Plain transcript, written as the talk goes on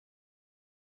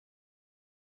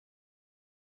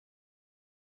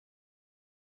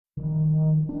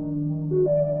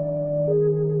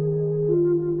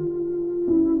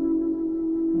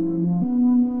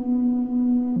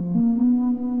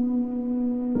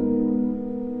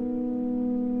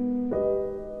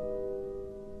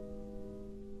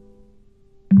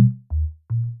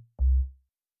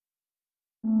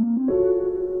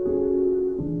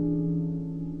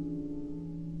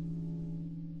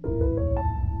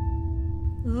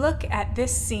Look at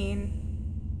this scene.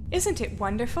 Isn't it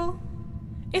wonderful?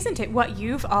 Isn't it what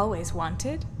you've always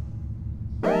wanted?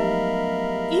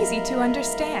 Easy to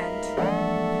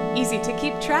understand. Easy to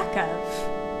keep track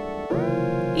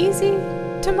of. Easy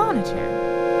to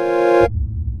monitor.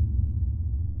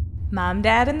 Mom,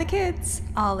 Dad, and the kids,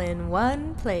 all in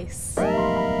one place.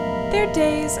 Their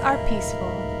days are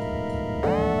peaceful.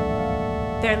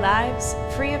 Their lives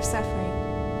free of suffering.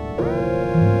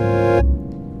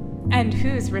 And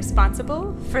who's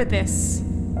responsible for this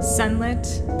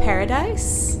sunlit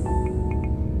paradise?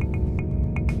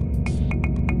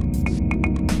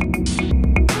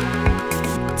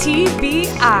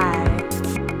 TBI.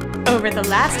 Over the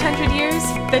last 100 years,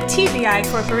 the TBI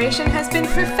Corporation has been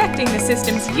perfecting the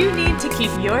systems you need to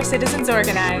keep your citizens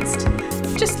organized.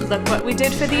 Just look what we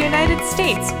did for the United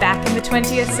States back in the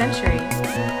 20th century.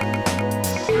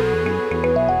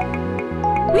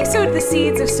 We sowed the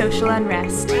seeds of social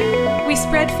unrest. We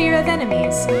spread fear of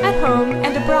enemies, at home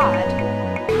and abroad.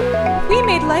 We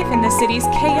made life in the cities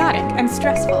chaotic and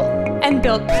stressful, and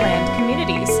built planned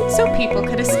communities so people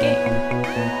could escape.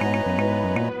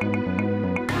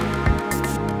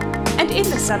 And in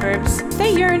the suburbs,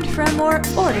 they yearned for a more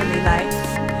orderly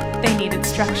life. They needed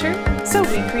structure, so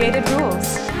we created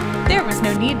rules. There was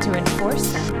no need to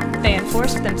enforce them. They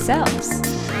enforced themselves.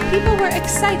 People were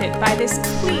excited by this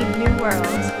clean new world.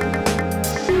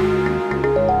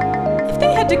 If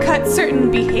they had to cut certain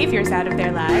behaviors out of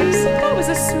their lives, that was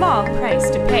a small price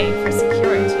to pay for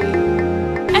security.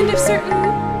 And if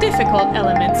certain difficult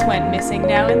elements went missing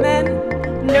now and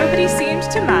then, nobody seemed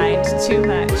to mind too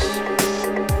much.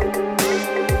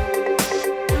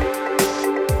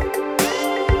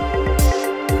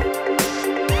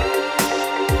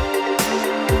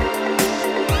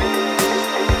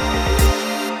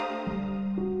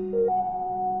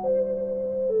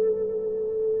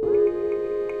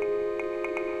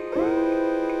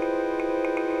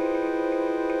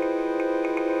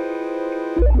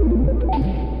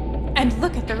 And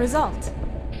look at the result.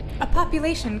 A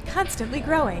population constantly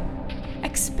growing,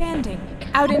 expanding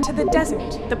out into the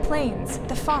desert, the plains,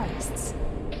 the forests.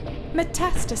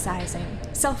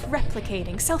 Metastasizing,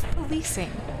 self-replicating,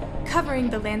 self-policing, covering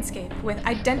the landscape with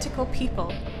identical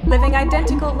people, living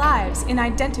identical lives in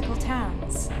identical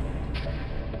towns.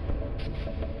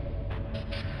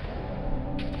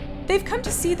 They've come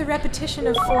to see the repetition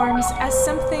of forms as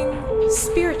something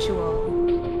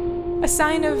spiritual, a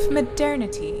sign of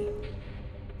modernity.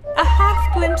 A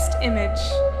half-glimpsed image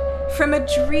from a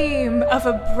dream of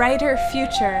a brighter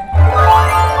future.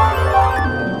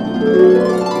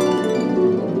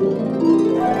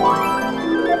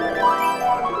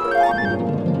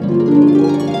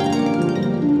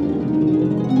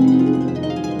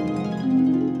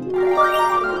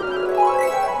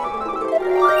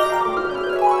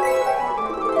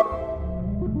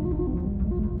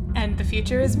 And the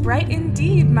future is bright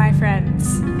indeed, my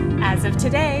friends. As of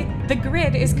today, the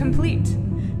grid is complete.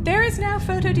 There is now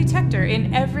photo detector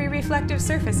in every reflective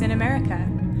surface in America.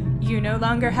 You no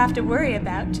longer have to worry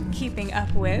about keeping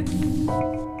up with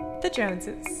the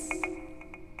Joneses,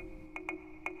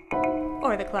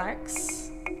 or the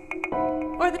Clarks,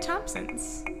 or the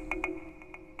Thompsons,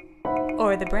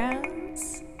 or the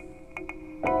Browns,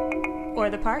 or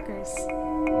the Parkers.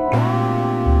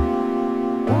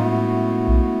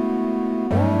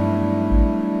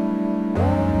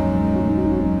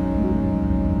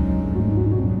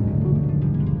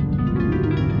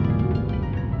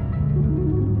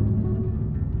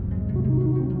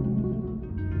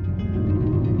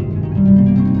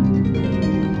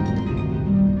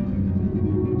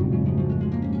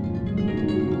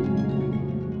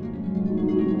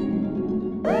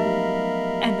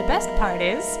 Best part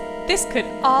is, this could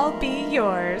all be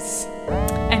yours.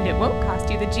 And it won't cost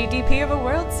you the GDP of a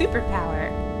world superpower.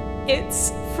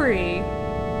 It's free.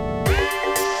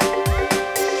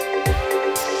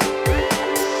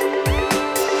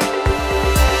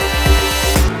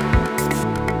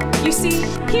 You see,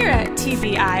 here at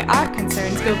TBI, our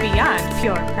concerns go beyond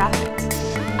pure profit.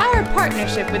 Our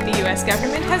partnership with the US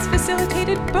government has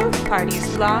facilitated both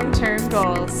parties' long-term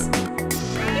goals.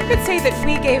 You could say that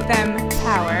we gave them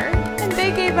power, and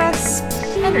they gave us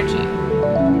energy.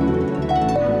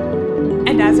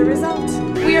 And as a result,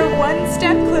 we are one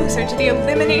step closer to the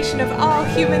elimination of all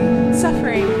human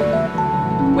suffering.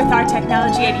 With our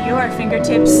technology at your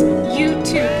fingertips, you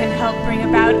too can help bring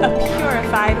about a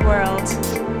purified world.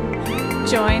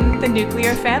 Join the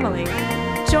nuclear family.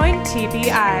 Join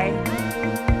TBI.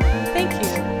 Thank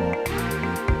you.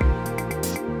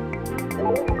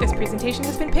 This presentation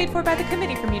has been paid for by the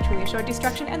Committee for Mutually Assured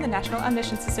Destruction and the National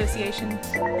Omniscience Association.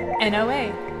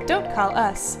 NOA, don't call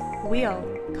us, we'll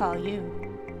call you.